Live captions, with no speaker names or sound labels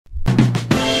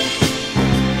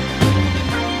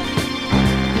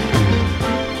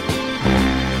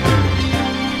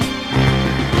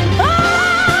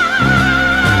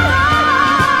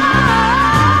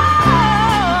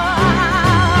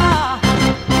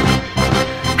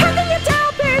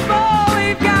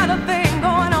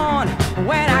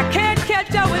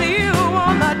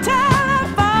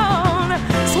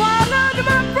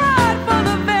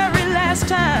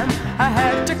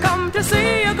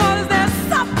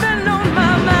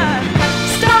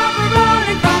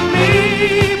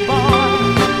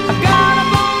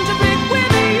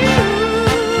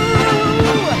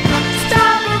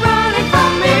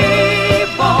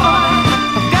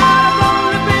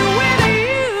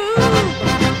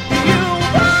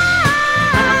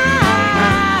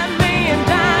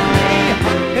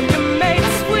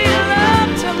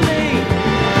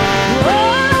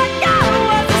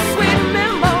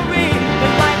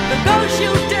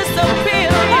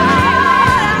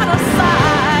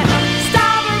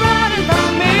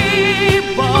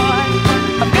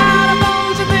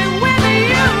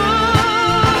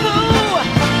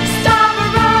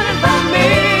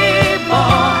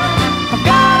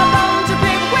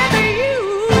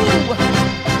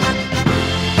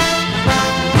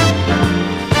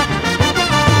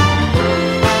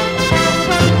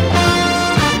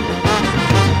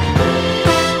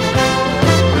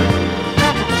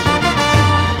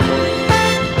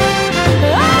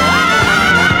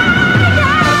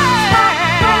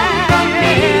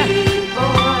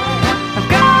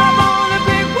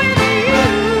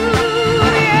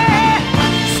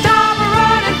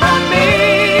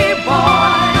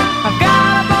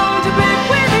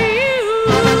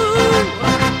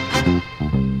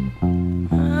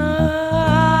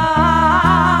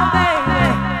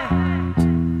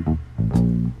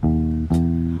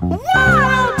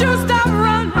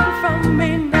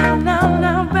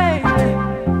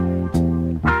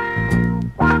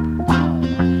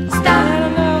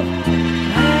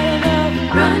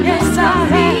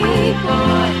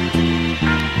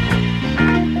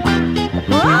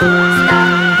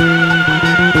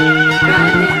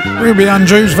Ruby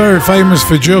Andrews, very famous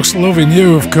for Just Loving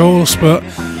You, of course, but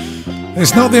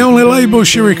it's not the only label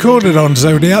she recorded on,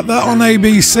 Zodiac. That on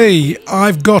ABC,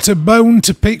 I've Got a Bone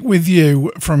to Pick with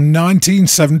You from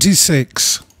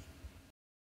 1976.